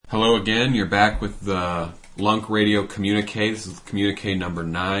Hello again. You're back with the LUNk Radio Communiqué. This is Communiqué number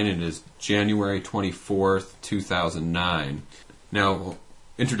 9, and it is January 24th, 2009. Now,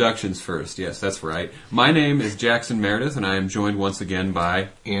 introductions first. Yes, that's right. My name is Jackson Meredith, and I am joined once again by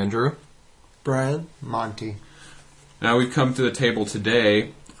Andrew, Brian, Monty. Now, we've come to the table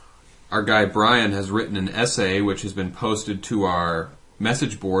today. Our guy Brian has written an essay which has been posted to our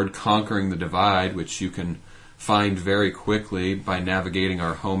message board, Conquering the Divide, which you can find very quickly by navigating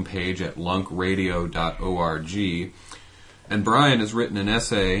our homepage at lunkradio.org. And Brian has written an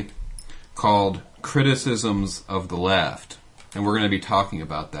essay called Criticisms of the Left, and we're going to be talking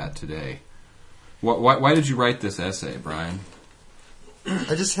about that today. Why did you write this essay, Brian?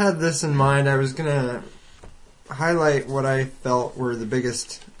 I just had this in mind. I was going to highlight what I felt were the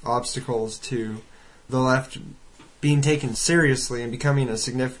biggest obstacles to the left being taken seriously and becoming a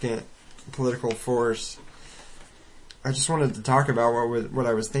significant political force. I just wanted to talk about what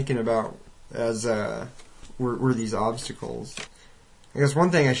I was thinking about as were these obstacles. I guess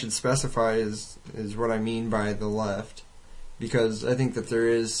one thing I should specify is what I mean by the left, because I think that there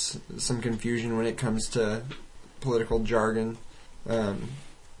is some confusion when it comes to political jargon. A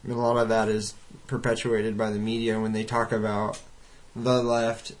lot of that is perpetuated by the media when they talk about the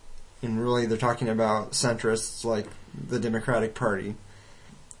left, and really they're talking about centrists like the Democratic Party.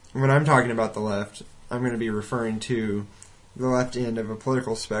 When I'm talking about the left, I'm going to be referring to the left end of a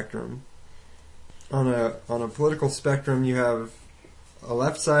political spectrum. On a political spectrum, you have a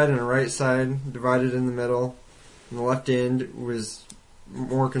left side and a right side divided in the middle. And the left end was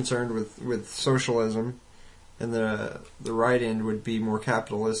more concerned with socialism, and the right end would be more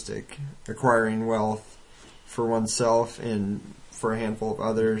capitalistic, acquiring wealth for oneself and for a handful of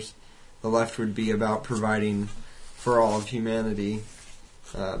others. The left would be about providing for all of humanity,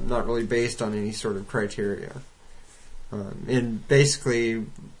 not really based on any sort of criteria. And basically,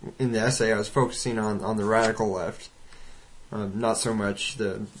 in the essay, I was focusing on the radical left, not so much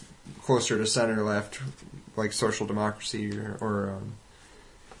the closer to center left, like social democracy or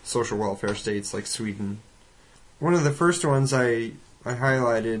social welfare states like Sweden. One of the first ones I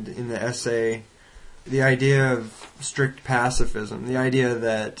highlighted in the essay, the idea of strict pacifism, the idea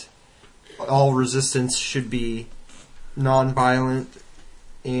that all resistance should be nonviolent,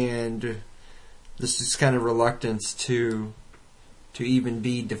 and this kind of reluctance to even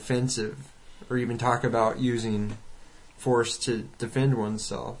be defensive or even talk about using force to defend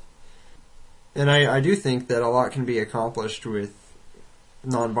oneself. And I do think that a lot can be accomplished with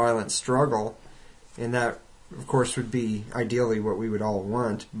nonviolent struggle, and that, of course, would be ideally what we would all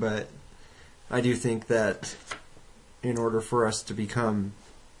want, but I do think that in order for us to become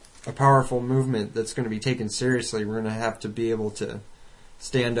a powerful movement that's going to be taken seriously, we're going to have to be able to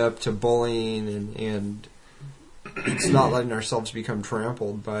stand up to bullying and it's not letting ourselves become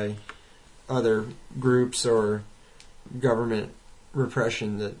trampled by other groups or government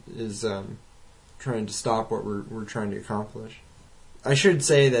repression that is trying to stop what we're trying to accomplish. I should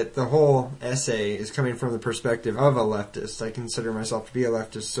say that the whole essay is coming from the perspective of a leftist. I consider myself to be a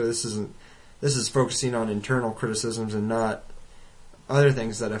leftist, so this is focusing on internal criticisms and not other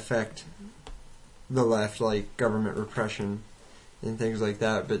things that affect the left, like government repression and things like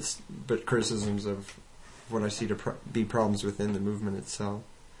that, but criticisms of what I see to be problems within the movement itself.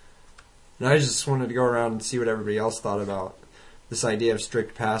 And I just wanted to go around and see what everybody else thought about this idea of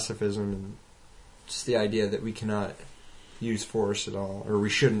strict pacifism and just the idea that we cannot use force at all, or we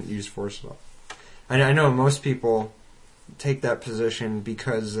shouldn't use force at all. I know most people take that position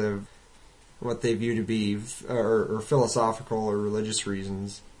because of what they view to be or philosophical or religious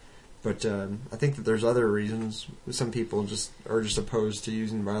reasons. But I think that there's other reasons. Some people are just opposed to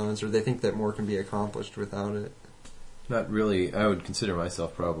using violence, or they think that more can be accomplished without it. Not really. I would consider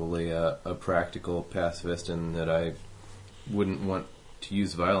myself probably a practical pacifist in that I wouldn't want to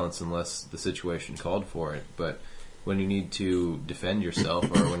use violence unless the situation called for it. But when you need to defend yourself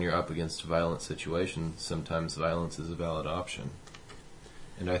or when you're up against a violent situation, sometimes violence is a valid option.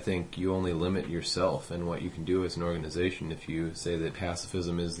 And I think you only limit yourself and what you can do as an organization if you say that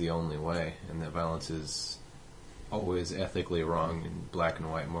pacifism is the only way and that violence is always ethically wrong in black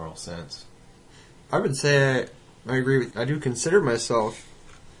and white moral sense. I would say I agree with. I do consider myself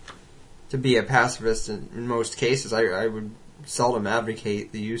to be a pacifist in most cases. I would seldom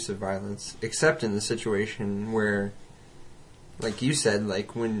advocate the use of violence, except in the situation where, like you said,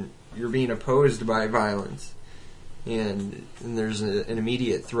 like when you're being opposed by violence and there's an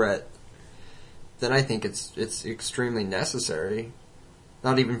immediate threat, then I think it's extremely necessary.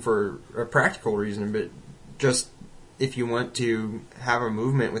 Not even for a practical reason, but just if you want to have a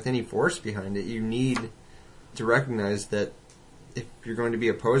movement with any force behind it, you need to recognize that if you're going to be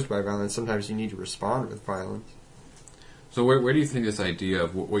opposed by violence, sometimes you need to respond with violence. So where do you think this idea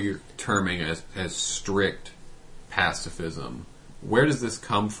of what you're terming as strict pacifism, where does this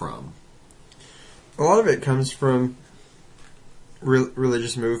come from? A lot of it comes from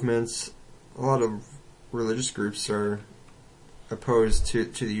religious movements. A lot of religious groups are opposed to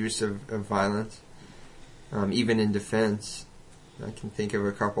the use of violence, even in defense. I can think of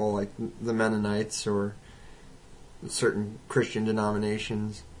a couple, like the Mennonites or certain Christian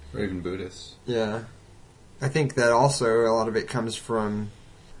denominations. Or even Buddhists. Yeah. I think that also a lot of it comes from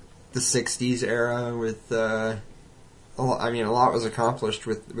the 60s era with... a lot was accomplished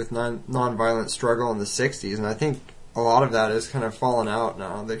with non-violent struggle in the 60s, and I think a lot of that has kind of fallen out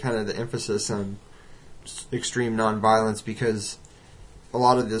now. The emphasis on extreme non-violence, because a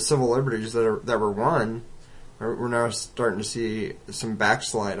lot of the civil liberties that were won, we're now starting to see some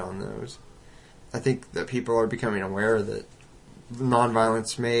backslide on those. I think that people are becoming aware that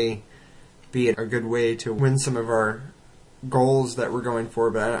non-violence may be a good way to win some of our goals that we're going for,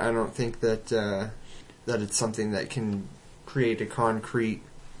 but I don't think that that it's something that can create a concrete,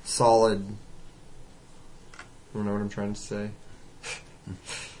 solid... I don't know what I'm trying to say.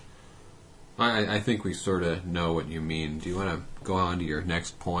 I think we sort of know what you mean. Do you want to go on to your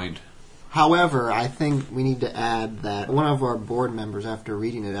next point? However, I think we need to add that one of our board members, after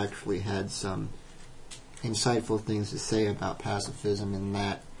reading it, actually had some insightful things to say about pacifism, in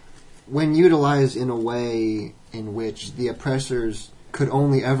that when utilized in a way in which the oppressors could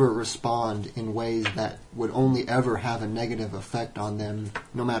only ever respond in ways that would only ever have a negative effect on them,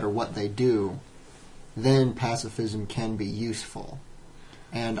 no matter what they do, then pacifism can be useful.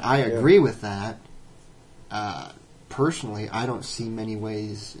 And I agree with that. Personally, I don't see many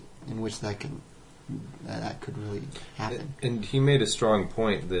ways in which that could really happen. And he made a strong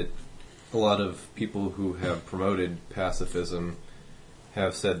point that a lot of people who have promoted pacifism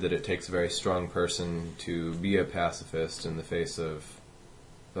have said that it takes a very strong person to be a pacifist in the face of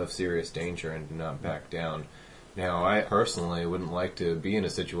serious danger and to not back down. Now, I personally wouldn't like to be in a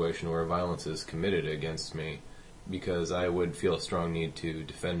situation where violence is committed against me, because I would feel a strong need to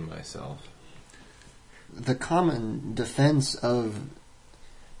defend myself. The common defense of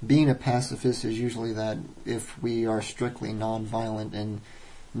being a pacifist is usually that if we are strictly nonviolent and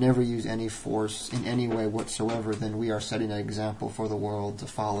never use any force in any way whatsoever, then we are setting an example for the world to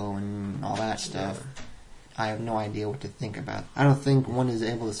follow and all that stuff. Yeah. I have no idea what to think about. I don't think one is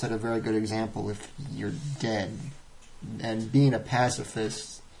able to set a very good example if you're dead. And being a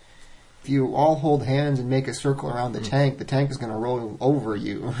pacifist, if you all hold hands and make a circle around the tank is going to roll over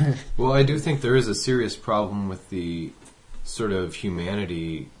you. Well, I do think there is a serious problem with the sort of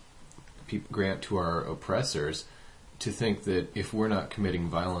humanity people grant to our oppressors, to think that if we're not committing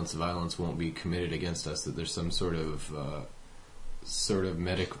violence, violence won't be committed against us, that there's some sort of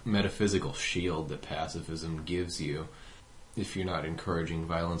metaphysical shield that pacifism gives you. If you're not encouraging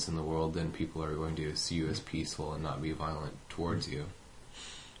violence in the world, then people are going to see you as peaceful and not be violent towards you.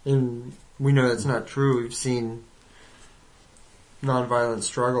 And we know that's not true. We've seen nonviolent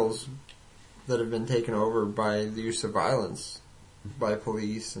struggles that have been taken over by the use of violence by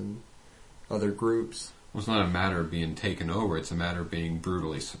police and other groups. Well, it's not a matter of being taken over, it's a matter of being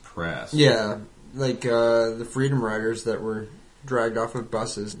brutally suppressed. Yeah, like the Freedom Riders that were dragged off of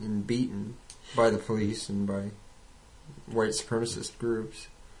buses and beaten by the police and by white supremacist groups.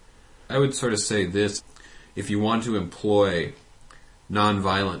 I would sort of say this: if you want to employ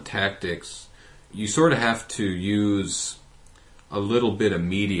nonviolent tactics, you sort of have to use a little bit of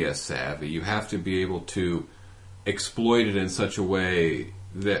media savvy. You have to be able to exploit it in such a way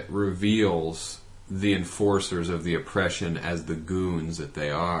that reveals the enforcers of the oppression as the goons that they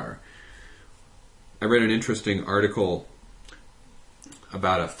are. I read an interesting article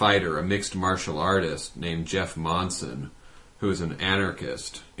about a fighter, a mixed martial artist named Jeff Monson, who is an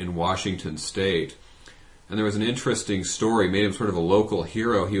anarchist in Washington State. And there was an interesting story, made him sort of a local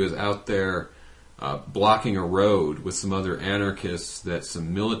hero. He was out there blocking a road with some other anarchists that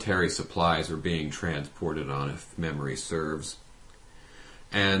some military supplies were being transported on, if memory serves.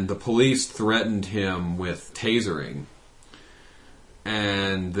 And the police threatened him with tasering.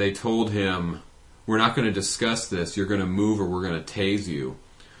 And they told him, "We're not going to discuss this. You're going to move or we're going to tase you."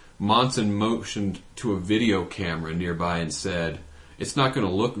 Monson motioned to a video camera nearby and said, "It's not going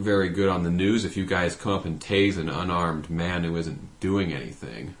to look very good on the news if you guys come up and tase an unarmed man who isn't doing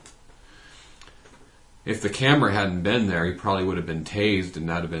anything." If the camera hadn't been there, he probably would have been tased and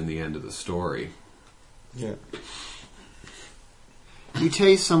that would have been the end of the story. Yeah. you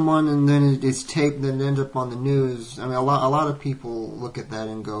tase someone and then it's taped and it ends up on the news. I mean, a lot of people look at that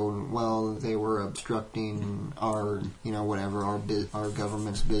and go, well, they were obstructing our, whatever, our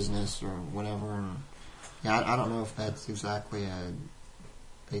government's business or whatever. And yeah, I don't know if that's exactly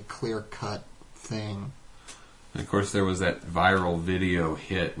a clear-cut thing. And of course, there was that viral video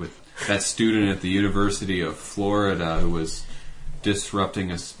hit with that student at the University of Florida who was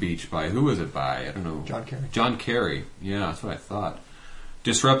disrupting a speech by, who was it by? I don't know. John Kerry. John Kerry. Yeah, that's what I thought.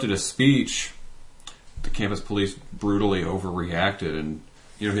 Disrupted a speech. The campus police brutally overreacted, and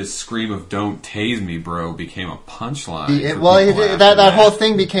his scream of "Don't tase me, bro" became a punchline. That whole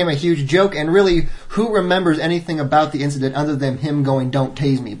thing became a huge joke, and really, who remembers anything about the incident other than him going, "Don't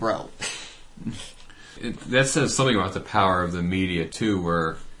tase me, bro"? That says something about the power of the media too,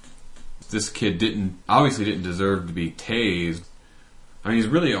 where this kid obviously didn't deserve to be tased. I mean, he's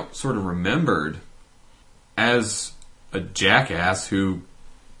really sort of remembered as a jackass who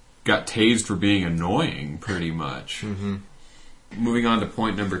got tased for being annoying, pretty much. Mm-hmm. Moving on to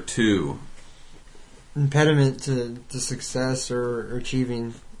point number 2. Impediment to success or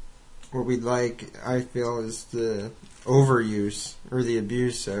achieving what we'd like, I feel, is the overuse or the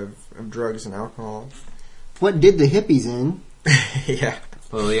abuse of drugs and alcohol. What did the hippies in? Yeah.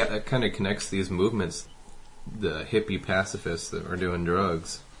 Well, yeah, that kind of connects these movements, the hippie pacifists that are doing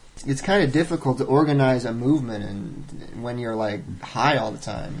drugs. It's kind of difficult to organize a movement and when you're high all the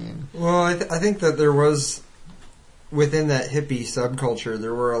time. Well, I think that there was, within that hippie subculture,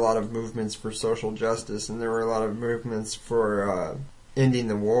 there were a lot of movements for social justice, and there were a lot of movements for ending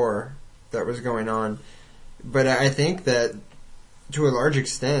the war that was going on. But I think that, to a large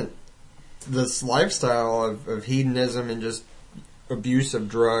extent, this lifestyle of hedonism and just abuse of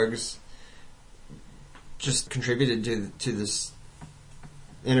drugs just contributed to this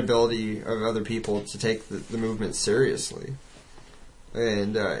inability of other people to take the movement seriously.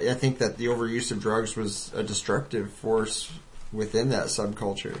 And I think that the overuse of drugs was a destructive force within that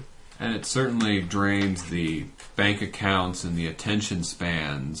subculture. And it certainly drains the bank accounts and the attention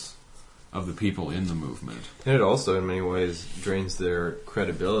spans of the people in the movement. And it also, in many ways, drains their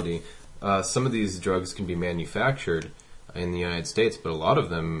credibility. Some of these drugs can be manufactured in the United States, but a lot of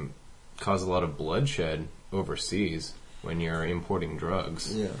them cause a lot of bloodshed overseas when you're importing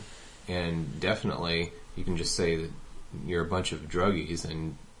drugs. Yeah. And definitely, you can just say that you're a bunch of druggies,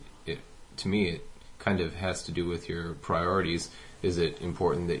 and to me, it kind of has to do with your priorities. Is it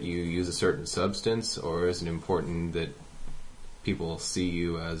important that you use a certain substance, or is it important that people see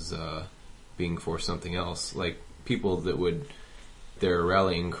you as being for something else? Like people that their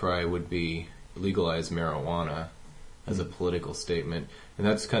rallying cry would be legalize marijuana as a political statement. And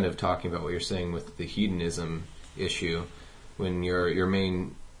that's kind of talking about what you're saying with the hedonism issue, when your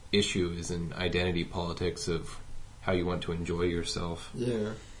main issue is an identity politics of how you want to enjoy yourself. Yeah.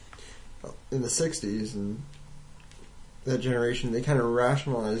 In the 60s and that generation, they kind of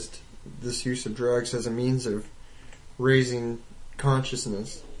rationalized this use of drugs as a means of raising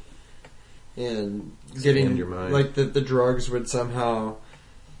consciousness and getting, your mind. like, the drugs would somehow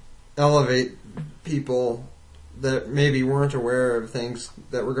elevate people that maybe weren't aware of things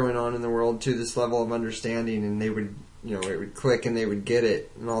that were going on in the world to this level of understanding, and they would, it would click and they would get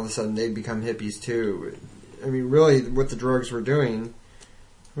it, and all of a sudden they'd become hippies too. I mean, really, what the drugs were doing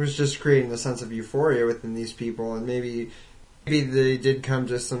was just creating a sense of euphoria within these people, and maybe they did come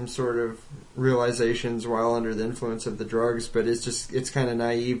to some sort of realizations while under the influence of the drugs, but it's kind of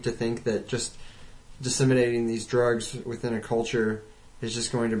naive to think that just disseminating these drugs within a culture is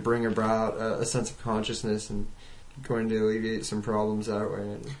just going to bring about a sense of consciousness and going to alleviate some problems that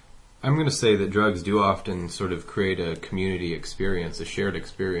way. I'm going to say that drugs do often sort of create a community experience, a shared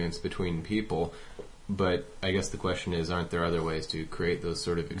experience between people, but I guess the question is, aren't there other ways to create those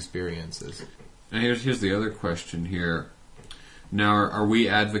sort of experiences? And here's the other question here. Now, are we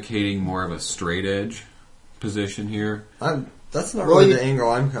advocating more of a straight edge position here? That's not really the angle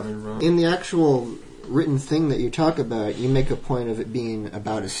I'm coming from. In the actual written thing that you talk about, you make a point of it being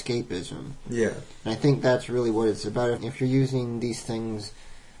about escapism. Yeah. And I think that's really what it's about. If you're using these things,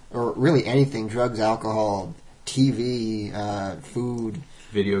 or really anything, drugs, alcohol, TV, food,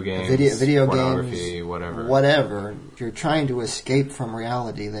 video games, pornography, games, whatever. If you're trying to escape from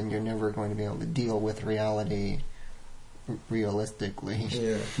reality, then you're never going to be able to deal with reality realistically.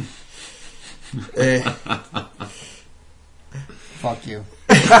 Yeah. Fuck you.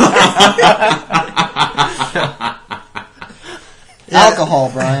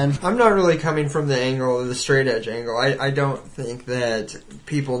 Alcohol, Brian. I'm not really coming from the angle of the straight edge angle. I don't think that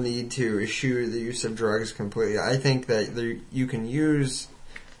people need to eschew the use of drugs completely. I think that you can use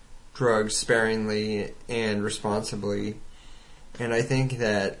drugs sparingly and responsibly, And I think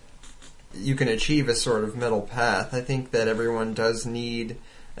that you can achieve a sort of middle path. I think that everyone does need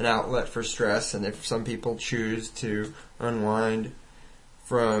an outlet for stress, and if some people choose to unwind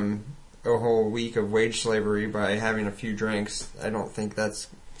from a whole week of wage slavery by having a few drinks, I don't think that's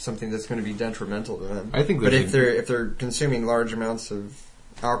something that's going to be detrimental to them. I think but if they're consuming large amounts of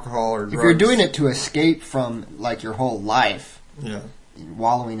alcohol or drugs, if you're doing it to escape from like your whole life, yeah,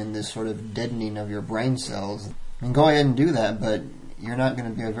 wallowing in this sort of deadening of your brain cells, I mean, go ahead and do that, but you're not going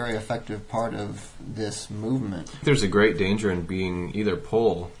to be a very effective part of this movement. There's a great danger in being either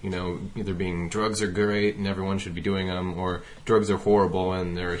pole, either being drugs are great and everyone should be doing them, or drugs are horrible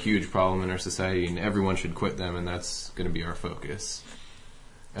and they're a huge problem in our society and everyone should quit them, and that's going to be our focus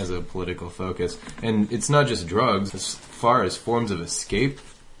as a political focus. And it's not just drugs. As far as forms of escape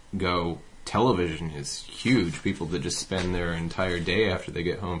go, television is huge. People that just spend their entire day after they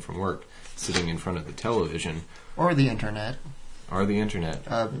get home from work sitting in front of the television. Or the internet.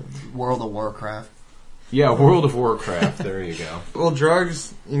 World of Warcraft. Yeah, World of Warcraft. There you go. Well,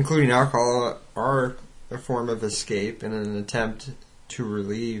 drugs, including alcohol, are a form of escape and an attempt to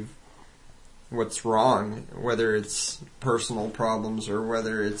relieve what's wrong, whether it's personal problems or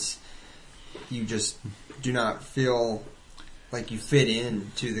whether it's you just do not feel like you fit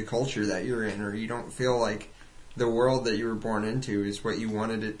in to the culture that you're in, or you don't feel like the world that you were born into is what you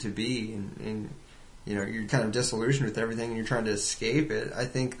wanted it to be, and you're kind of disillusioned with everything and you're trying to escape it. I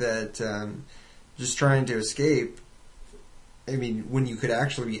think that just trying to escape, I mean, when you could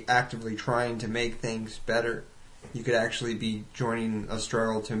actually be actively trying to make things better, you could actually be joining a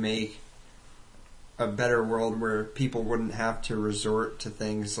struggle to make a better world where people wouldn't have to resort to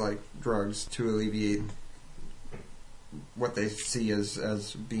things like drugs to alleviate what they see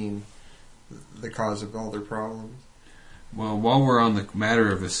as being the cause of all their problems. Well, while we're on the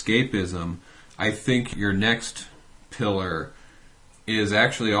matter of escapism, I think your next pillar is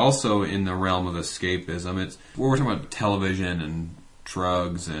actually also in the realm of escapism. We're talking about television and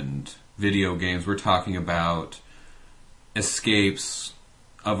drugs and video games. We're talking about escapes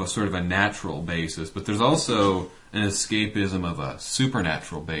of a sort of a natural basis, but there's also an escapism of a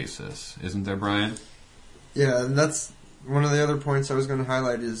supernatural basis, isn't there, Brian? Yeah, and that's one of the other points I was going to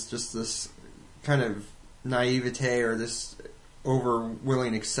highlight is just this kind of naivete or this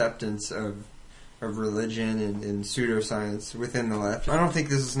over-willing acceptance of religion and pseudoscience within the left. I don't think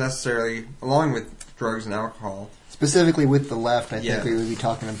this is necessarily, along with drugs and alcohol. Specifically with the left, I think we would be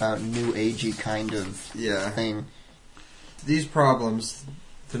talking about new agey kind of thing. These problems,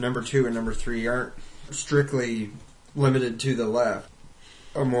 the number 2 and number 3, aren't strictly limited to the left.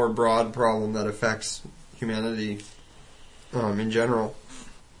 A more broad problem that affects humanity in general.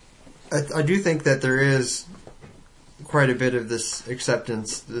 I do think that there is quite a bit of this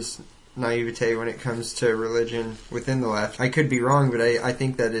acceptance, this naivete when it comes to religion within the left. I could be wrong, but I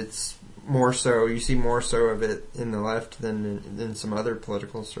think that it's more so, you see more so of it in the left than in some other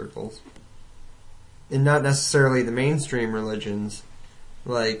political circles. And not necessarily the mainstream religions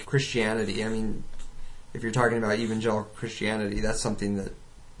like Christianity. I mean, if you're talking about evangelical Christianity, that's something that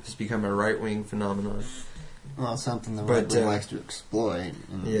has become a right-wing phenomenon. Well, something the right wing likes to exploit.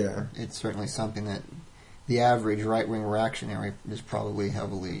 And it's certainly something that the average right-wing reactionary is probably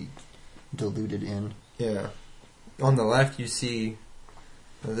heavily diluted in. Yeah. On the left, you see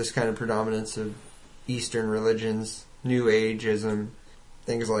this kind of predominance of Eastern religions, New Ageism,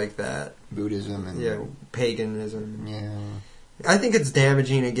 things like that. Buddhism and paganism. Yeah. I think it's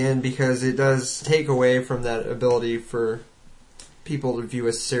damaging, again, because it does take away from that ability for people to view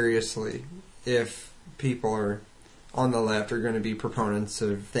us seriously. If people are on the left are going to be proponents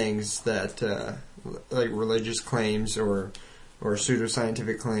of things that, like religious claims or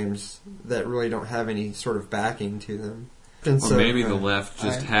pseudoscientific claims that really don't have any sort of backing to them. And or maybe the left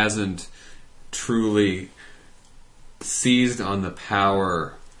just hasn't truly seized on the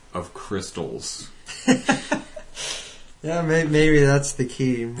power of crystals. Yeah, maybe that's the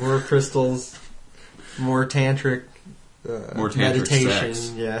key. More crystals, more tantric, meditation.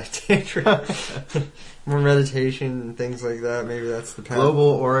 Sex. Yeah, tantric. More meditation and things like that. Maybe that's the path. Global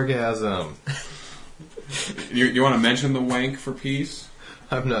orgasm. You want to mention the wank for peace?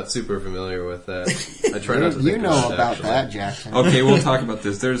 I'm not super familiar with that. I try not to think you know of about actually. that, Jackson. Okay, we'll talk about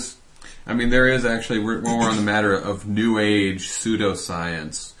this. There is actually, when we're on the matter of New Age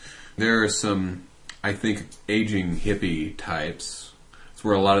pseudoscience, there are some, I think, aging hippie types. It's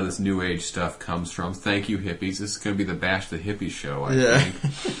where a lot of this New Age stuff comes from. Thank you, hippies. This is going to be the Bash the Hippie show, I think.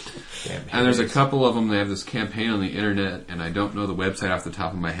 And there's a couple of them. They have this campaign on the internet, and I don't know the website off the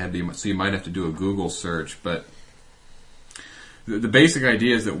top of my head, so you might have to do a Google search. But the basic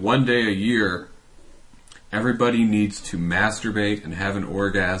idea is that one day a year, everybody needs to masturbate and have an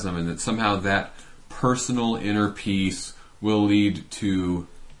orgasm, and that somehow that personal inner peace will lead to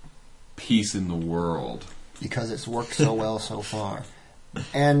peace in the world. Because it's worked so well so far.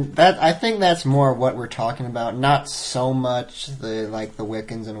 And that, I think that's more what we're talking about, not so much the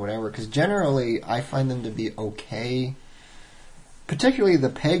Wiccans and whatever, because generally I find them to be okay. Particularly the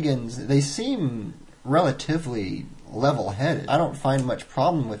pagans, they seem relatively level-headed. I don't find much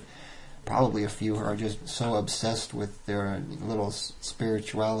problem with probably a few who are just so obsessed with their little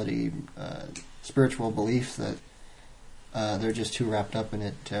spirituality, spiritual beliefs that they're just too wrapped up in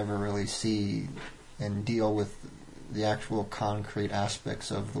it to ever really see and deal with the actual concrete aspects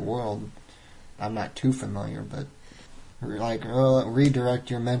of the world. I'm not too familiar, but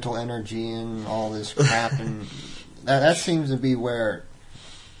redirect your mental energy and all this crap, and that seems to be where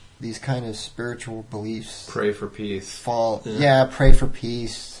these kind of spiritual beliefs Pray for peace. fall. Yeah, pray for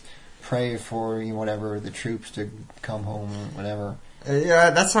peace, pray for whatever, the troops to come home or whatever.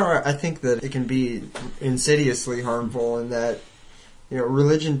 Yeah, that's how I think that it can be insidiously harmful, in that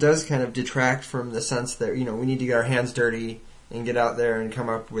religion does kind of detract from the sense that, we need to get our hands dirty and get out there and come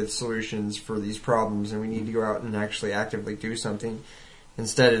up with solutions for these problems, and we need to go out and actually actively do something.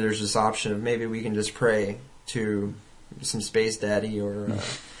 Instead, there's this option of maybe we can just pray to some space daddy or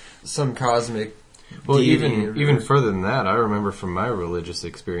some cosmic deity. Even further than that, I remember from my religious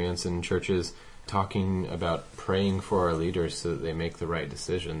experience in churches talking about praying for our leaders so that they make the right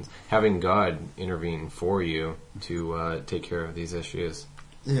decisions, having God intervene for you to take care of these issues.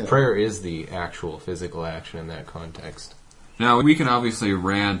 Yeah. Prayer is the actual physical action in that context. Now, we can obviously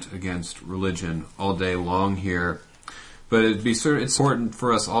rant against religion all day long here, but it's important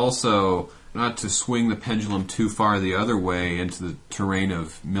for us also not to swing the pendulum too far the other way into the terrain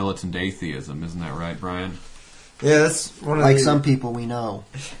of militant atheism. Isn't that right, Brian? Yeah, that's one of some people we know.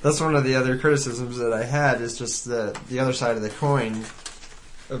 That's one of the other criticisms that I had, is just the other side of the coin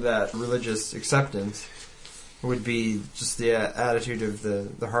of that religious acceptance would be just the attitude of the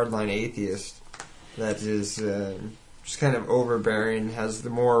hardline atheist that is just kind of overbearing, has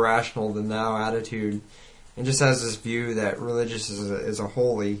the more rational than thou attitude, and just has this view that religious is a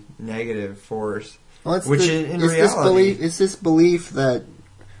wholly negative force. Well, in reality, it's this belief that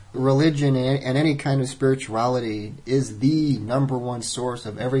religion and any kind of spirituality is the number one source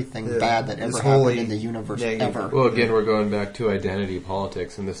of everything bad that ever happened in the universe ever. Well, again, we're going back to identity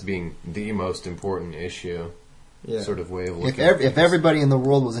politics and this being the most important issue. Yeah. Sort of way of looking if everybody in the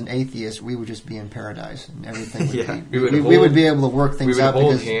world was an atheist, we would just be in paradise, and everything would we would be able to work things out. We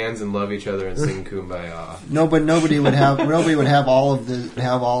would hold hands and love each other and sing Kumbaya. Nobody would have all of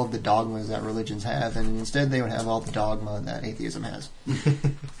the dogmas that religions have, and instead they would have all the dogma that atheism has.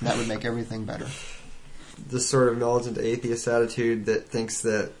 That would make everything better. This sort of militant atheist attitude that thinks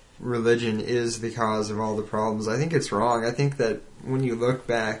that religion is the cause of all the problems, I think it's wrong. I think that when you look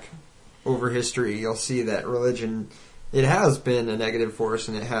back over history, you'll see that religion, it has been a negative force,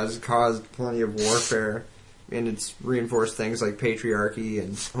 and it has caused plenty of warfare, and it's reinforced things like patriarchy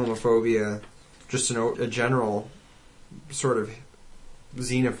and homophobia, just a general sort of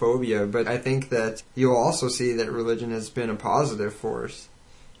xenophobia. But I think that you'll also see that religion has been a positive force,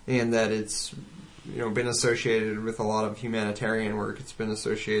 and that it's been associated with a lot of humanitarian work. It's been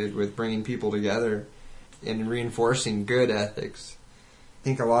associated with bringing people together and reinforcing good ethics. I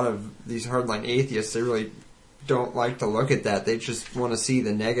think a lot of these hardline atheists, they really don't like to look at that. They just want to see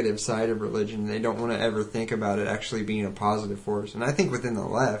the negative side of religion. They don't want to ever think about it actually being a positive force. And I think within the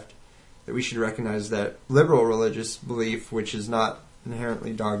left that we should recognize that liberal religious belief, which is not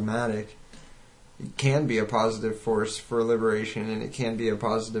inherently dogmatic, it can be a positive force for liberation, and it can be a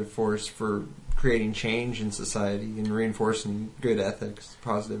positive force for creating change in society and reinforcing good ethics,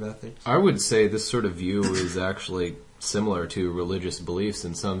 positive ethics. I would say this sort of view is actually similar to religious beliefs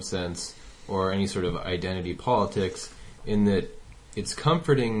in some sense, or any sort of identity politics, in that it's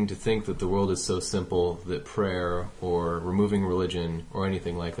comforting to think that the world is so simple that prayer or removing religion or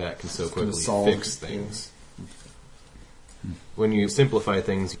anything like that can so quickly fix things. Yeah. When you simplify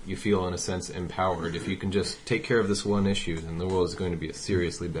things, you feel, in a sense, empowered. If you can just take care of this one issue, then the world is going to be a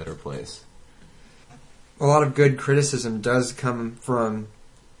seriously better place. A lot of good criticism does come from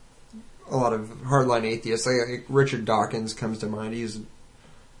a lot of hardline atheists. Like Richard Dawkins comes to mind. He's a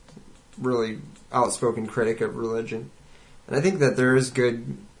really outspoken critic of religion. And I think that there is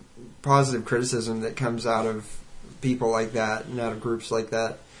good, positive criticism that comes out of people like that and out of groups like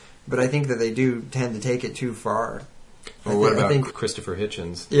that. But I think that they do tend to take it too far. Well, what about Christopher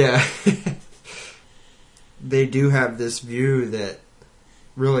Hitchens? Yeah. They do have this view that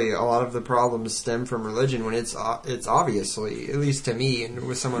really a lot of the problems stem from religion, when it's obviously, at least to me, and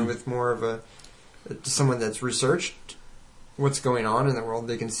with someone with more of a to someone that's researched what's going on in the world,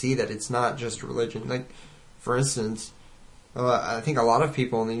 they can see that it's not just religion. Like, for instance, I think a lot of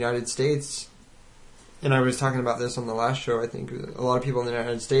people in the United States, and I was talking about this on the last show, I think a lot of people in the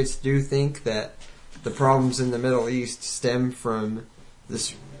United States do think that the problems in the Middle East stem from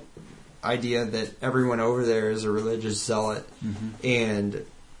this idea that everyone over there is a religious zealot, and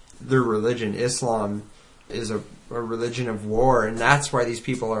their religion, Islam, is a religion of war, and that's why these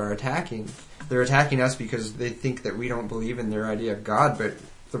people are attacking. They're attacking us because they think that we don't believe in their idea of God, but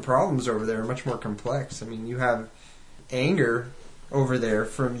the problems over there are much more complex. I mean, you have anger over there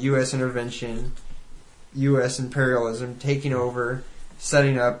from U.S. intervention, U.S. imperialism, taking over,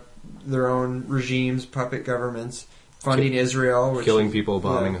 setting up their own regimes, puppet governments, funding Israel. Killing people,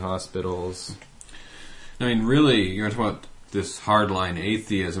 bombing hospitals. I mean, really, you're talking about this hardline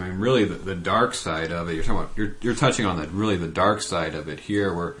atheism. I mean, really, the dark side of it. You're talking about. You're touching on that. Really, the dark side of it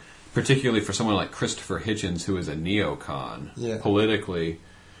here, where particularly for someone like Christopher Hitchens, who is a neocon, politically,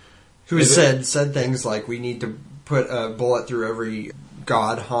 who said things like, "We need to put a bullet through every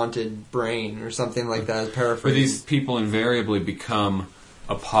God-haunted brain," or something like that. As paraphrased. Where these people invariably become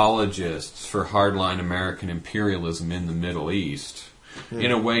apologists for hardline American imperialism in the Middle East, in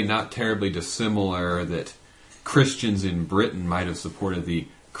a way not terribly dissimilar that Christians in Britain might have supported the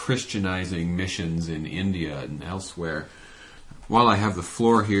Christianizing missions in India and elsewhere. While I have the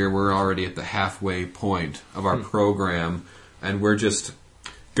floor here, we're already at the halfway point of our program, and we're just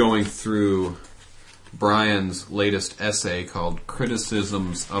going through Brian's latest essay called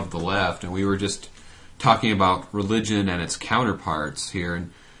Criticisms of the Left, and we were just talking about religion and its counterparts here.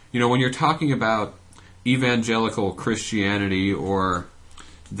 And, you know, when you're talking about evangelical Christianity or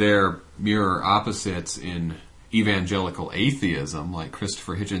their mirror opposites in evangelical atheism, like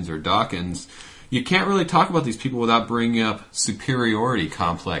Christopher Hitchens or Dawkins, you can't really talk about these people without bringing up superiority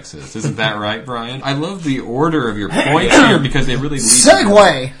complexes. Isn't that right, Brian? I love the order of your points here because they really lead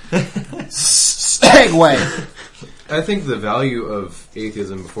Segue! Segue! I think the value of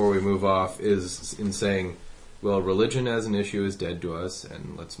atheism, before we move off, is in saying, well, religion as an issue is dead to us,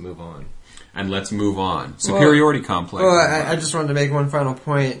 and let's move on. And let's move on. Superiority complex. Well, I just wanted to make one final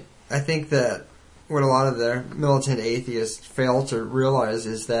point. I think that what a lot of the militant atheists fail to realize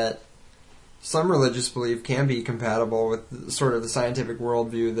is that some religious belief can be compatible with sort of the scientific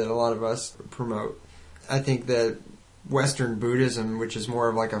worldview that a lot of us promote. I think that Western Buddhism, which is more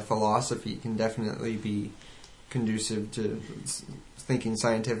of like a philosophy, can definitely be conducive to thinking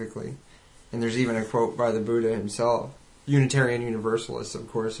scientifically. And there's even a quote by the Buddha himself. Unitarian Universalists,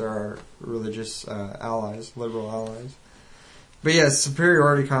 of course, are our religious allies, liberal allies. But yes,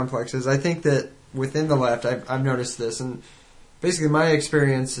 superiority complexes. I think that within the left, I've noticed this, and basically my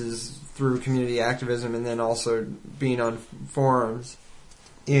experience is through community activism and then also being on forums.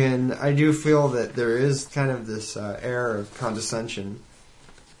 And I do feel that there is kind of this air of condescension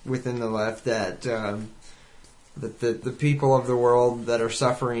within the left that the people of the world that are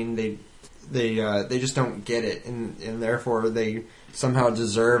suffering, they just don't get it, and therefore they somehow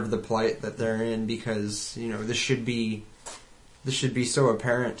deserve the plight that they're in because, you know, this should be so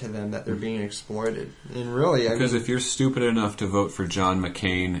apparent to them that they're being exploited. And really, because if you're stupid enough to vote for John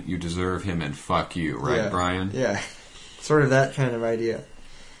McCain, you deserve him and fuck you, right, Brian? Yeah, sort of that kind of idea.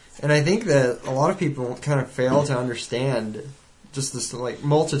 And I think that a lot of people kind of fail to understand just this like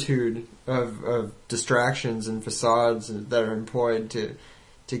multitude of distractions and facades that are employed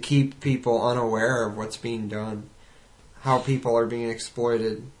to keep people unaware of what's being done, how people are being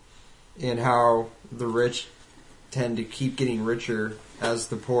exploited, and how the rich tend to keep getting richer as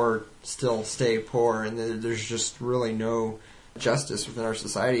the poor still stay poor, and there's just really no justice within our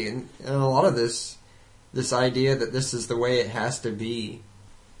society. And a lot of this idea that this is the way it has to be,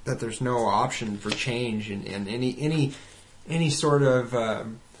 that there's no option for change, and any sort of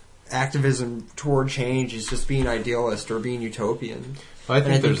activism toward change is just being idealist or being utopian. I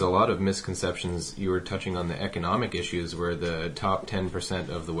think there's a lot of misconceptions. You were touching on the economic issues where the top 10%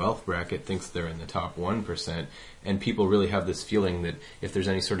 of the wealth bracket thinks they're in the top 1%, and people really have this feeling that if there's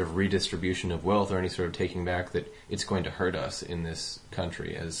any sort of redistribution of wealth or any sort of taking back, that it's going to hurt us in this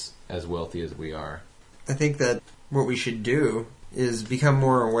country as wealthy as we are. I think that what we should do is become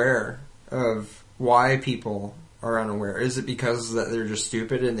more aware of why people are unaware. Is it because that they're just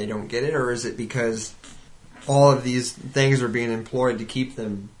stupid and they don't get it, or is it because all of these things are being employed to keep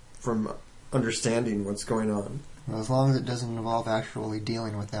them from understanding what's going on? Well, as long as it doesn't involve actually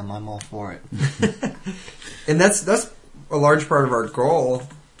dealing with them, I'm all for it. And that's a large part of our goal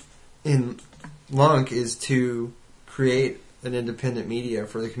in LUNk, is to create an independent media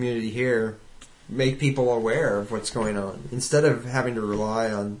for the community here, make people aware of what's going on, instead of having to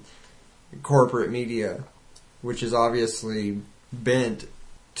rely on corporate media, which is obviously bent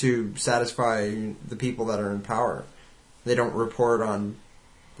to satisfy the people that are in power. They don't report on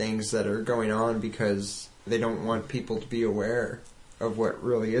things that are going on because they don't want people to be aware of what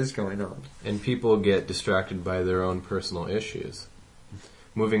really is going on. And people get distracted by their own personal issues.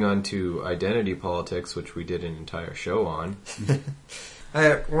 Moving on to identity politics, which we did an entire show on.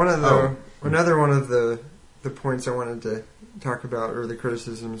 Another one of the points I wanted to talk about, or the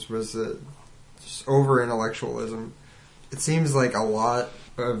criticisms, was just over-intellectualism. It seems like a lot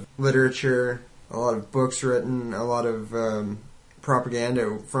of literature, a lot of books written, a lot of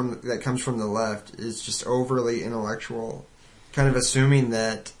propaganda that comes from the left is just overly intellectual, kind of assuming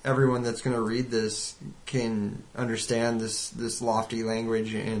that everyone that's going to read this can understand this lofty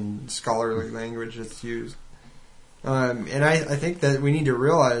language and scholarly language that's used. And I think that we need to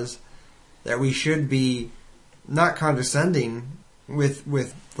realize that we should be not condescending with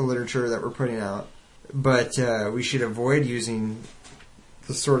the literature that we're putting out, but we should avoid using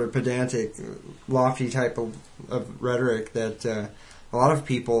the sort of pedantic, lofty type of rhetoric that a lot of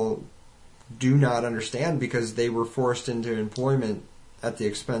people do not understand because they were forced into employment at the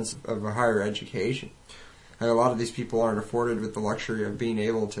expense of a higher education. And a lot of these people aren't afforded with the luxury of being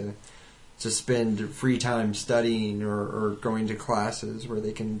able to spend free time studying or going to classes where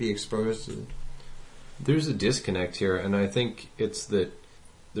they can be exposed to. There's a disconnect here, and I think it's that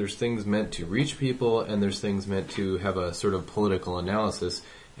there's things meant to reach people and there's things meant to have a sort of political analysis,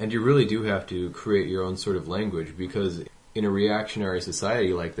 and you really do have to create your own sort of language, because in a reactionary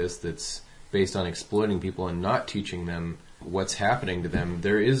society like this that's based on exploiting people and not teaching them what's happening to them,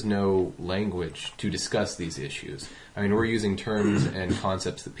 there is no language to discuss these issues. I mean, we're using terms and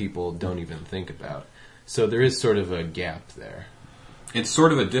concepts that people don't even think about. So there is sort of a gap there. It's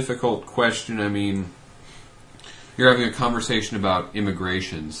sort of a difficult question. I mean, you're having a conversation about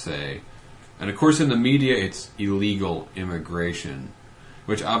immigration, say, and of course in the media it's illegal immigration,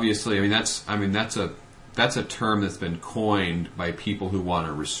 which obviously, that's a term that's been coined by people who want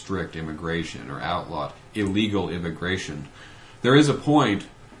to restrict immigration or outlaw illegal immigration. There is a point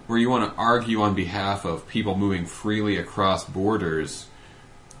where you want to argue on behalf of people moving freely across borders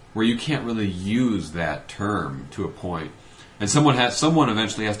where you can't really use that term to a point. And someone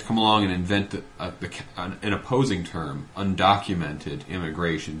eventually has to come along and invent an opposing term, undocumented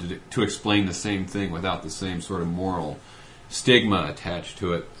immigration, to explain the same thing without the same sort of moral stigma attached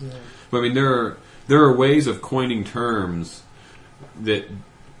to it. Yeah. But there are ways of coining terms that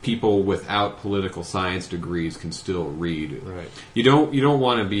people without political science degrees can still read. Right. You don't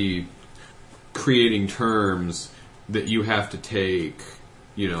want to be creating terms that you have to take,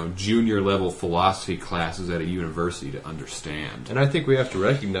 junior level philosophy classes at a university to understand. And I think we have to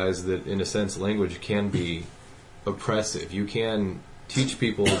recognize that, in a sense, language can be oppressive. You can teach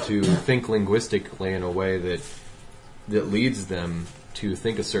people to think linguistically in a way that leads them to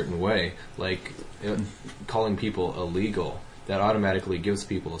think a certain way, like calling people illegal. That automatically gives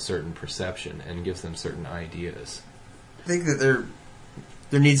people a certain perception and gives them certain ideas. I think that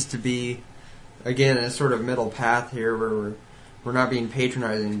there needs to be, again, a sort of middle path here where we're not being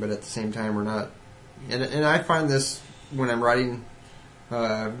patronizing, but at the same time we're not. And I find this when I'm writing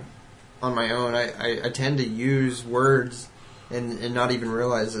on my own. I tend to use words and not even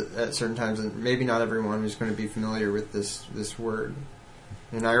realize it at certain times. And maybe not everyone is going to be familiar with this word.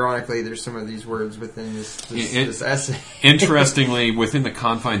 And ironically, there's some of these words within this essay. Interestingly, within the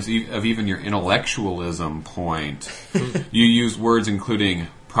confines of even your intellectualism point, you use words including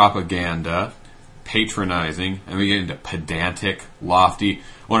propaganda, patronizing, and we get into pedantic, lofty.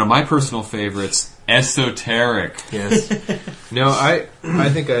 One of my personal favorites, esoteric. Yes. No, I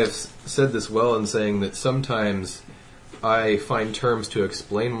think I've said this well in saying that sometimes I find terms to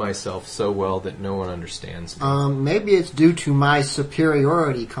explain myself so well that no one understands me. Maybe it's due to my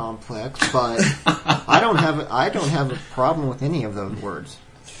superiority complex, but I don't have a problem with any of those words.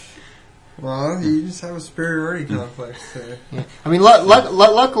 Well, you just have a superiority complex there. Yeah. I mean,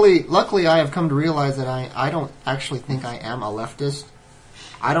 luckily, I have come to realize that I don't actually think I am a leftist.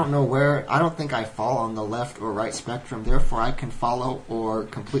 I don't think I fall on the left or right spectrum. Therefore, I can follow or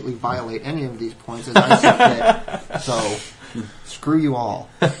completely violate any of these points as I see fit. So, screw you all.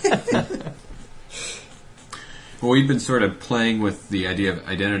 Well, we've been sort of playing with the idea of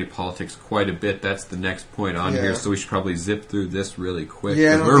identity politics quite a bit. That's the next point on here, so we should probably zip through this really quick.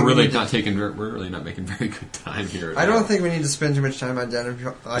 Yeah, we're really not making very good time here. I don't think we need to spend too much time on identity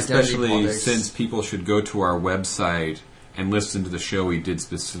especially politics. Since people should go to our website and listen to the show we did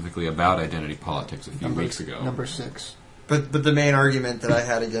specifically about identity politics a few weeks ago. Number 6. But the main argument that I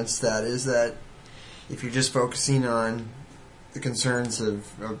had against that is that if you're just focusing on the concerns of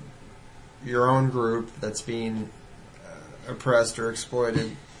your own group that's being oppressed or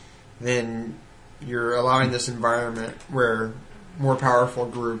exploited, then you're allowing this environment where more powerful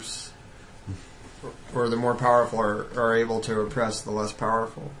groups or the more powerful are able to oppress the less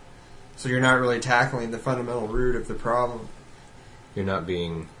powerful. So you're not really tackling the fundamental root of the problem. You're not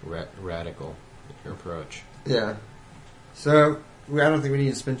being radical in your approach. Yeah. So I don't think we need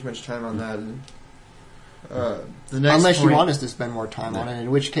to spend too much time on that. The next Unless point, you want us to spend more time on it,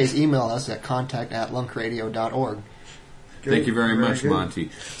 in which case email us at contact@lunkradio.org. Thank you very much, good. Monty.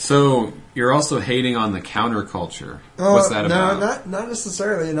 So you're also hating on the counterculture. What's that about? No, not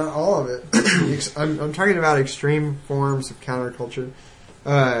necessarily. Not all of it. I'm talking about extreme forms of counterculture.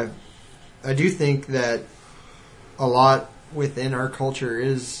 I do think that a lot within our culture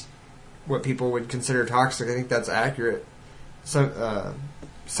is what people would consider toxic. I think that's accurate.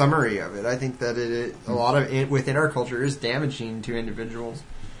 Summary of it. I think that a lot of it within our culture is damaging to individuals.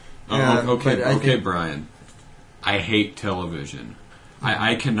 Okay, Brian. I hate television.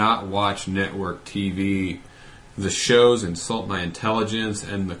 I cannot watch network TV. The shows insult my intelligence,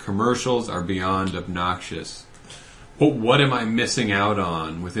 and the commercials are beyond obnoxious. But what am I missing out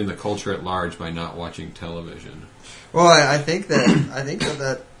on within the culture at large by not watching television? Well, I think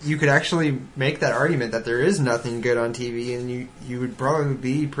that you could actually make that argument that there is nothing good on TV, and you would probably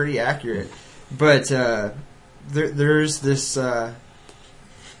be pretty accurate. But there's this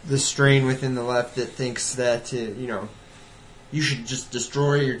strain within the left that thinks that you should just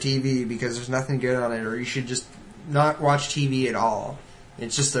destroy your TV because there's nothing good on it, or you should just not watch TV at all.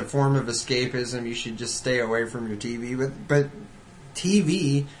 It's just a form of escapism. You should just stay away from your TV. But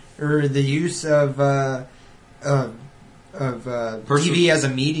TV, or the use of TV as a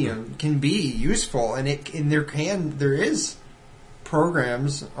medium, can be useful, and there is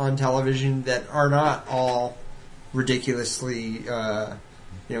programs on television that are not all ridiculously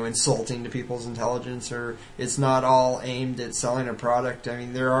insulting to people's intelligence, or it's not all aimed at selling a product. I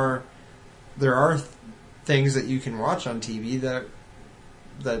mean, there are things that you can watch on TV that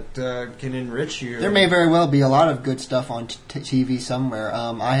can enrich you. There may very well be a lot of good stuff on TV somewhere.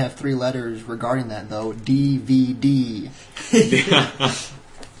 I have 3 letters regarding that, though. DVD.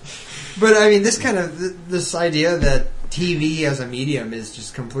 But I mean, this idea that TV as a medium is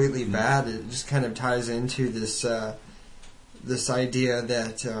just completely bad. It just kind of ties into this idea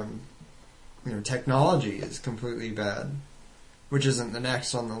that technology is completely bad, which isn't the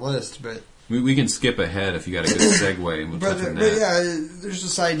next on the list, but. We can skip ahead if you got a good segue, and we'll touch on that. But yeah, there's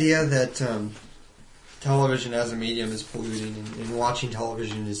this idea that television as a medium is polluting, and watching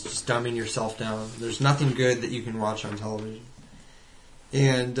television is just dumbing yourself down. There's nothing good that you can watch on television,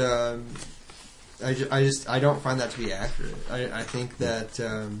 and I don't find that to be accurate. I think that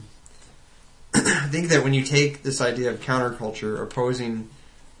when you take this idea of counterculture, opposing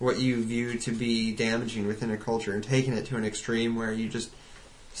what you view to be damaging within a culture, and taking it to an extreme where you just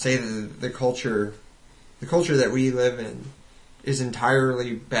say that the culture that we live in is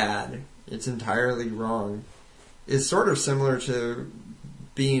entirely bad, it's entirely wrong, is sort of similar to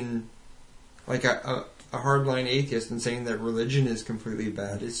being like a hardline atheist and saying that religion is completely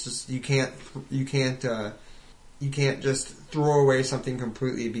bad. It's just you can't just throw away something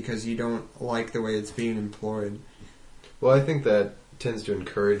completely because you don't like the way it's being employed. Well, I think that tends to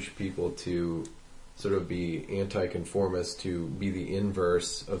encourage people to sort of be anti-conformist, to be the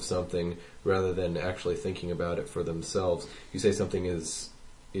inverse of something rather than actually thinking about it for themselves. You say something is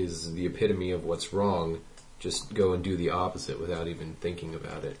the epitome of what's wrong, just go and do the opposite without even thinking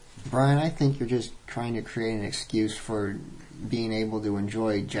about it. Brian, I think you're just trying to create an excuse for being able to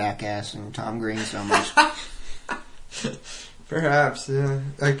enjoy Jackass and Tom Green so much. Perhaps, yeah,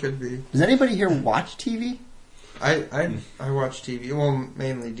 that could be. Does anybody here watch TV? I watch TV, well,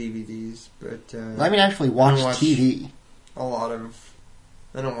 mainly DVDs, but I mean, actually watch TV.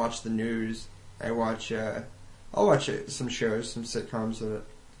 I don't watch the news. I'll watch some shows, some sitcoms that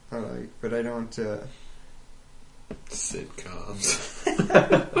I like, but I don't.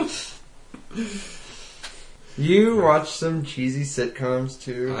 Sitcoms. You watch some cheesy sitcoms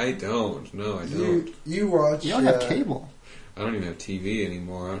too? I don't. No, I don't. You watch. You don't have cable. I don't even have TV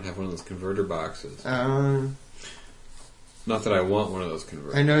anymore. I don't have one of those converter boxes. Not that I want one of those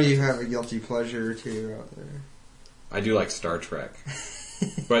converters. I know you have a guilty pleasure or two out there. I do like Star Trek,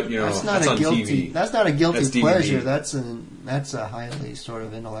 but that's on TV. That's not a guilty pleasure. DVD. That's a highly sort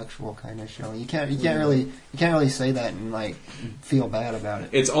of intellectual kind of show. You can't really say that and like feel bad about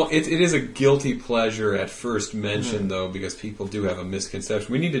it. It is a guilty pleasure at first mention though, because people do have a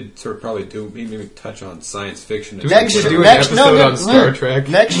misconception. We need to sort of probably maybe touch on science fiction. Next episode on Star Trek.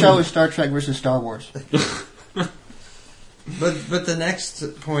 Next show is Star Trek versus Star Wars. But the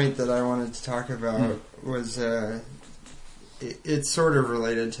next point that I wanted to talk about was it's sort of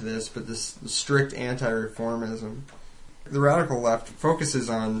related to this, but this strict anti-reformism. The radical left focuses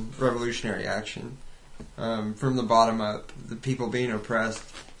on revolutionary action from the bottom up, the people being oppressed,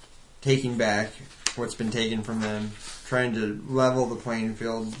 taking back what's been taken from them, trying to level the playing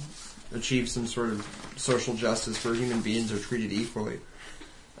field, achieve some sort of social justice where human beings are treated equally.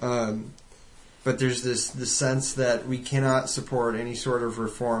 But there's this sense that we cannot support any sort of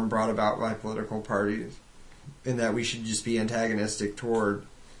reform brought about by political parties, and that we should just be antagonistic toward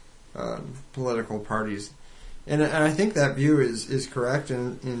political parties. And I think that view is correct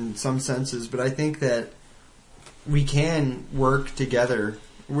in some senses, but I think that we can work together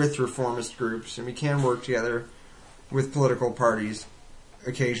with reformist groups, and we can work together with political parties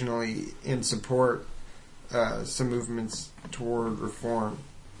occasionally and support some movements toward reform,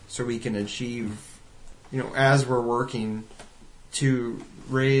 so we can achieve, as we're working to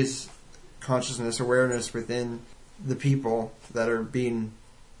raise consciousness, awareness within the people that are being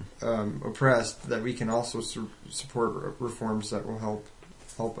oppressed, that we can also support reforms that will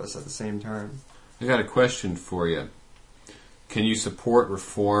help us at the same time. I got a question for you. Can you support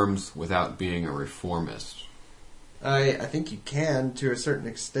reforms without being a reformist? I think you can, to a certain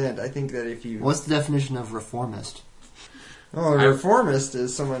extent. I think that if you... What's the definition of reformist? Oh, a reformist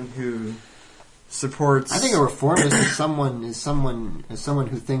is someone who supports... I think a reformist is someone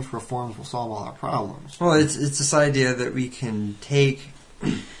who thinks reforms will solve all our problems. Well, it's this idea that we can take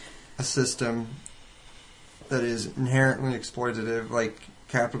a system that is inherently exploitative, like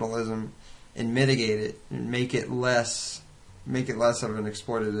capitalism, and mitigate it and make it less of an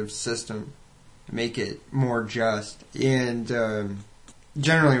exploitative system, make it more just. And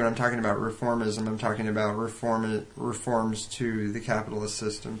generally, when I'm talking about reformism, I'm talking about reforms to the capitalist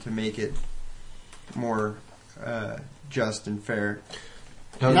system to make it more just and fair.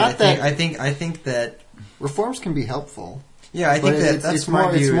 I think that reforms can be helpful. Yeah, I think that's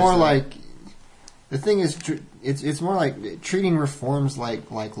my view. It's more like the thing is, it's more like treating reforms like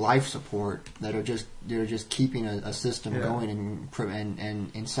life support that are just keeping a system going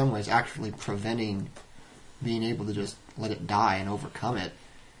and in some ways actually preventing being able to just let it die and overcome it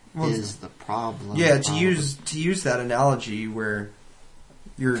is the problem. Yeah, to use that analogy where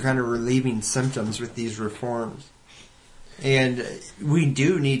you're kind of relieving symptoms with these reforms, and we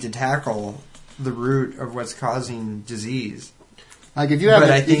do need to tackle the root of what's causing disease. Like if you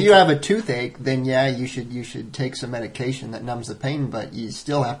have a toothache, then you should take some medication that numbs the pain, but you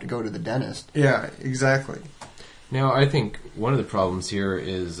still have to go to the dentist. Yeah, exactly. Now, I think one of the problems here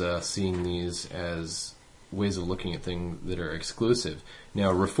is seeing these as ways of looking at things that are exclusive.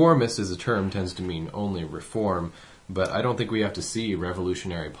 Now, reformist as a term tends to mean only reform, but I don't think we have to see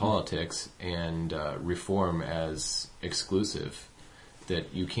revolutionary politics and reform as exclusive.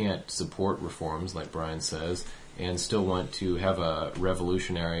 That you can't support reforms, like Brian says, and still want to have a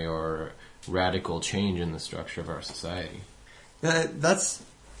revolutionary or radical change in the structure of our society. That's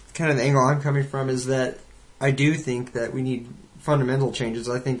kind of the angle I'm coming from, is that I do think that we need fundamental changes.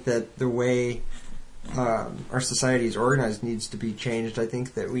 I think that the way our society is organized needs to be changed. I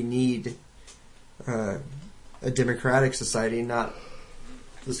think that we need a democratic society, not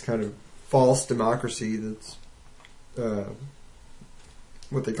this kind of false democracy that's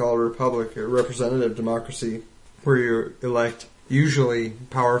what they call a republic, a representative democracy, where you elect usually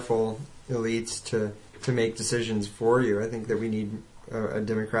powerful elites to make decisions for you. I think that we need a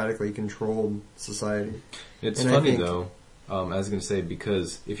democratically controlled society. It's funny, though, I was going to say,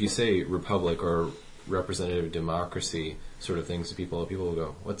 because if you say republic or representative democracy sort of things to people will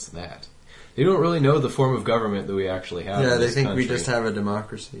go, what's that? They don't really know the form of government that we actually have in this country. Yeah, they think we just have a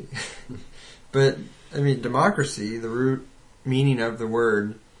democracy. But, I mean, democracy, the root meaning of the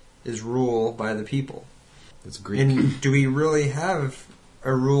word is rule by the people. It's Greek. And do we really have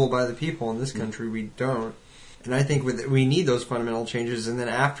a rule by the people in this country? We don't. And I think we need those fundamental changes, and then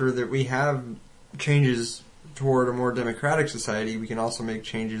after that we have changes toward a more democratic society, we can also make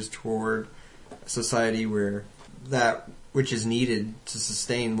changes toward a society where that which is needed to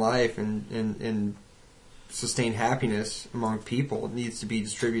sustain life and sustain happiness among people needs to be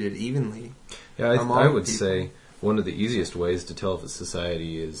distributed evenly. Yeah, I would say one of the easiest ways to tell if a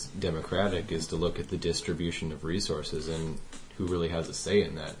society is democratic is to look at the distribution of resources and who really has a say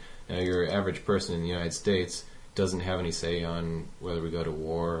in that. Now, your average person in the United States doesn't have any say on whether we go to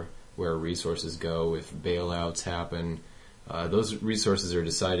war, where resources go, if bailouts happen. Those resources are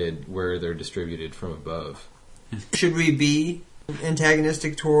decided where they're distributed from above. Should we be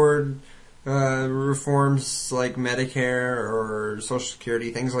antagonistic toward reforms like Medicare or Social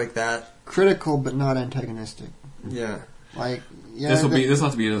Security, things like that? Critical but not antagonistic. Yeah. Like, yeah, this will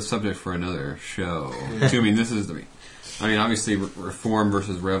have to be a subject for another show. Too. I mean, obviously, reform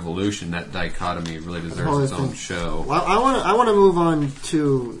versus revolution. That dichotomy really deserves its own show. Well, I want to move on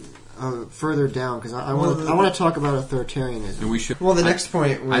to further down because I want to talk about authoritarianism. And we should. Well, the next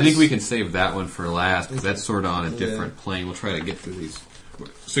point was... I think we can save that one for last because that's sort of on a different plane. We'll try to get through these.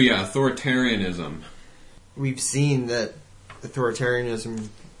 So yeah, authoritarianism. We've seen that authoritarianism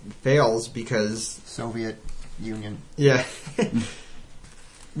fails because... Soviet Union. Yeah.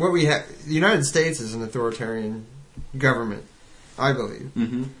 What we have... The United States is an authoritarian government, I believe.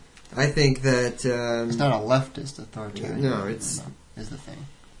 Mm-hmm. I think that... it's not a leftist authoritarian. No, it's... Is the thing.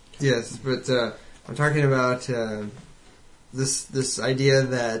 Yes, but I'm talking about this idea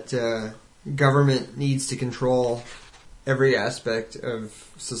that government needs to control every aspect of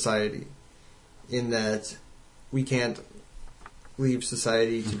society, in that we can't leave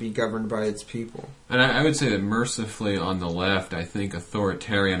society to be governed by its people. And I would say that mercifully on the left, I think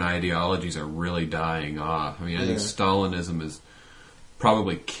authoritarian ideologies are really dying off. I mean, I think Stalinism has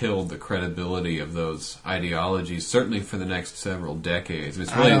probably killed the credibility of those ideologies, certainly for the next several decades.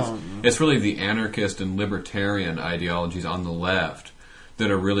 It's really the anarchist and libertarian ideologies on the left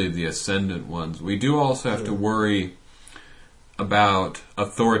that are really the ascendant ones. We do also have to worry about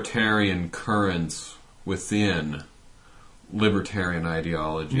authoritarian currents within libertarian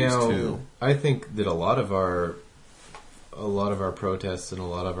ideologies too. I think that a lot of our protests and a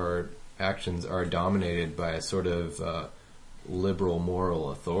lot of our actions are dominated by a sort of liberal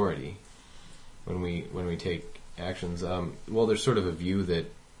moral authority when we take actions. There's sort of a view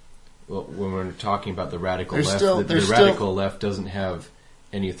that when we're talking about the radical radical left doesn't have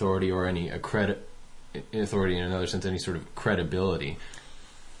any authority or any authority in another sense, any sort of credibility.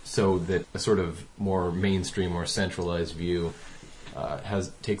 So that a sort of more mainstream or centralized view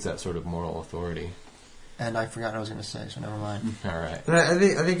takes that sort of moral authority. And I forgot what I was going to say, so never mind. All right. And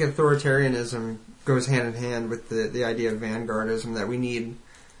I think authoritarianism goes hand in hand with the idea of vanguardism, that we need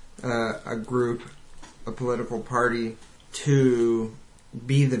a group, a political party, to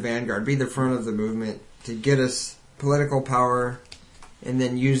be the vanguard, be the front of the movement, to get us political power, and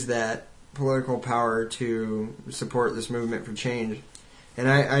then use that political power to support this movement for change. And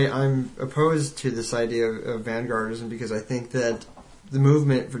I'm opposed to this idea of vanguardism because I think that the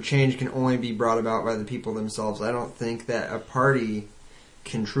movement for change can only be brought about by the people themselves. I don't think that a party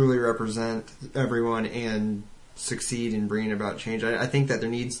can truly represent everyone and succeed in bringing about change. I think that there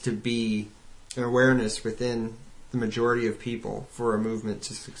needs to be an awareness within the majority of people for a movement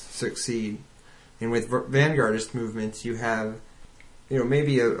to succeed. And with vanguardist movements, you have,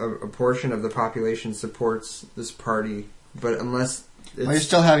 maybe a portion of the population supports this party, but unless you're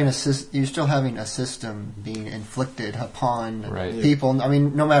still having a system being inflicted upon people. I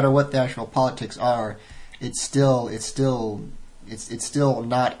mean, no matter what the actual politics are, it's still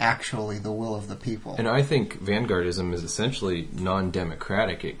not actually the will of the people. And I think vanguardism is essentially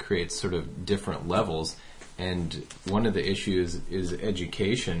non-democratic. It creates sort of different levels, and one of the issues is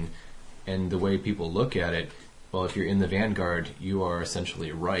education and the way people look at it. Well, if you're in the vanguard, you are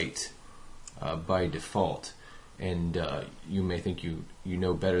essentially right by default. And you may think you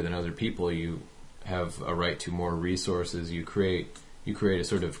know better than other people. You have a right to more resources. You create a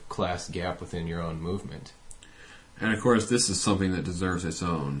sort of class gap within your own movement. And of course, this is something that deserves its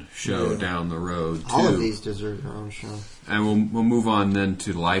own show down the road too. All of these deserve their own show. And we'll move on then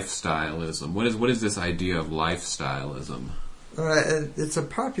to lifestyleism. What is this idea of lifestyleism? It's a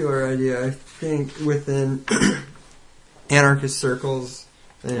popular idea, I think, within anarchist circles.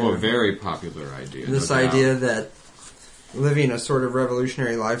 A very popular idea. This idea that living a sort of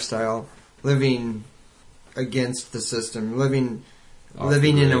revolutionary lifestyle, living against the system, living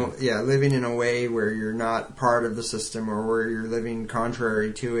in a way where you're not part of the system or where you're living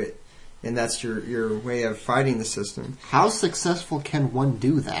contrary to it, and that's your way of fighting the system. How successful can one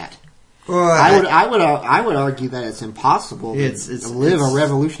do that? Well, I would argue that it's impossible to live a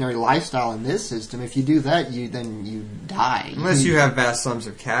revolutionary lifestyle in this system. If you do that, you die. Unless you have vast sums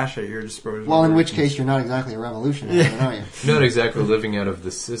of cash at your disposal. Well, in which case you're not exactly a revolutionary, are you? Not exactly living out of the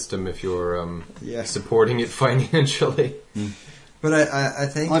system if you're supporting it financially. But I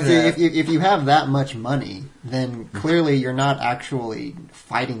think if you have that much money, then clearly you're not actually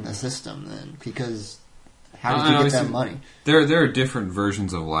fighting the system. Then, because how did you get that money? There are different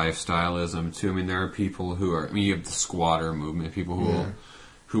versions of lifestyleism too. I mean, there are people who are. I mean, you have the squatter movement, people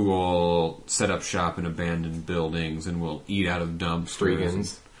who will set up shop in abandoned buildings and will eat out of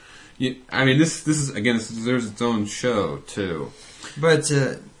dumpsters. I mean, this is again. There's its own show too. But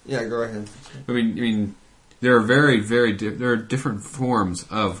go ahead. I mean, there are there are different forms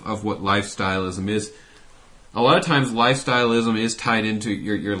of what lifestyleism is. a lot of times lifestyleism is tied into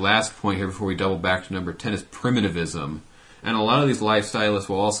your last point here before we double back to number 10 is primitivism. And a lot of these lifestylists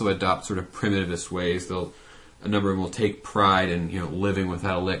will also adopt sort of primitivist ways. A number of them will take pride in living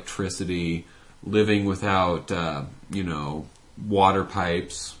without electricity, living without water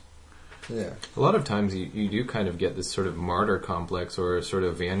pipes. Yeah. A lot of times you do kind of get this sort of martyr complex or a sort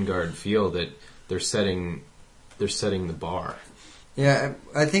of vanguard feel that they're setting the bar. Yeah,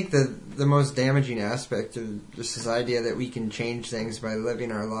 I think the most damaging aspect of just this idea that we can change things by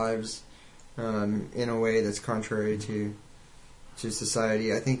living our lives in a way that's contrary to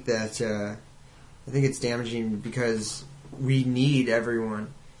society. I think it's damaging because we need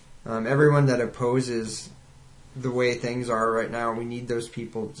everyone. Everyone that opposes the way things are right now, we need those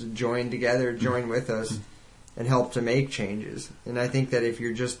people to join together, join with us, and help to make changes. And I think that if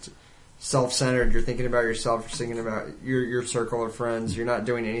you're just self-centered, you're thinking about yourself, you're thinking about your circle of friends, you're not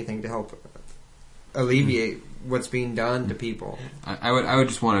doing anything to help alleviate what's being done to people. I would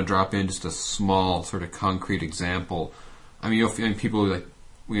just want to drop in just a small sort of concrete example. I mean, you'll find people like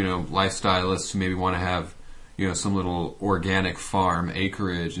lifestylists who maybe want to have some little organic farm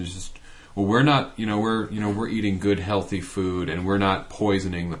acreage, and it's just, well, we're not we're eating good healthy food and we're not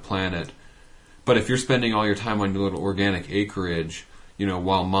poisoning the planet. But if you're spending all your time on your little organic acreage,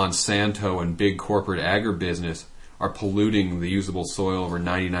 while Monsanto and big corporate agribusiness are polluting the usable soil over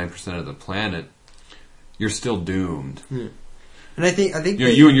 99% of the planet, you're still doomed. Yeah. And I think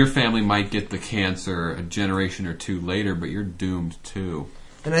you and your family might get the cancer a generation or two later, but you're doomed too.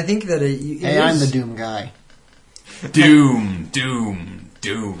 And I think that I'm the doom guy. Doom.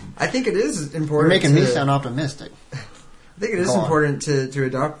 I think it is important. You're making me sound optimistic. I think it is important to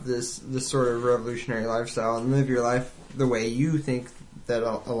adopt this sort of revolutionary lifestyle and live your life the way you think that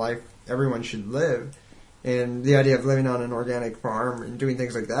a life everyone should live. And the idea of living on an organic farm and doing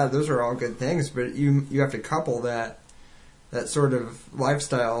things like that, those are all good things, but you have to couple that sort of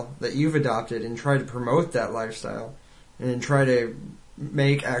lifestyle that you've adopted and try to promote that lifestyle and try to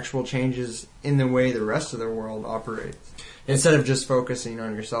make actual changes in the way the rest of the world operates instead of just focusing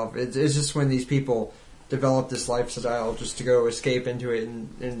on yourself. It's just when these people develop this lifestyle just to go escape into it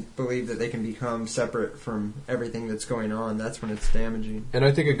and believe that they can become separate from everything that's going on, that's when it's damaging. And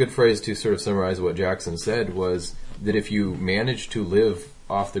I think a good phrase to sort of summarize what Jackson said was that if you manage to live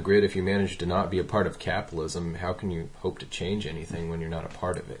off the grid, if you manage to not be a part of capitalism, how can you hope to change anything when you're not a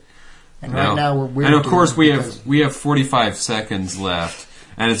part of it? And right now we're and of course we have 45 seconds left,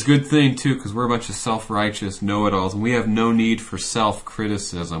 and it's a good thing too because we're a bunch of self-righteous know-it-alls, and we have no need for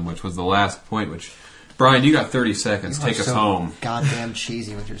self-criticism, which was the last point. Which, Brian, you got 30 seconds. Take us home. Goddamn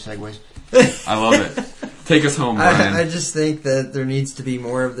cheesy with your segues. I love it. Take us home, Brian. I just think that there needs to be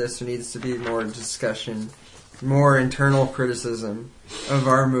more of this. There needs to be more discussion, more internal criticism of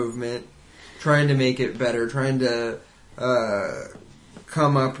our movement, trying to make it better, trying to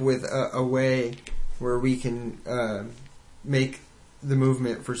come up with a way where we can make the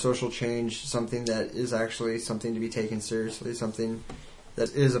movement for social change something that is actually something to be taken seriously, something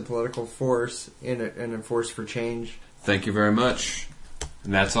that is a political force and a force for change. Thank you very much.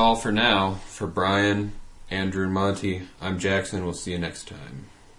 And that's all for now. For Brian, Andrew, and Monty, I'm Jackson. We'll see you next time.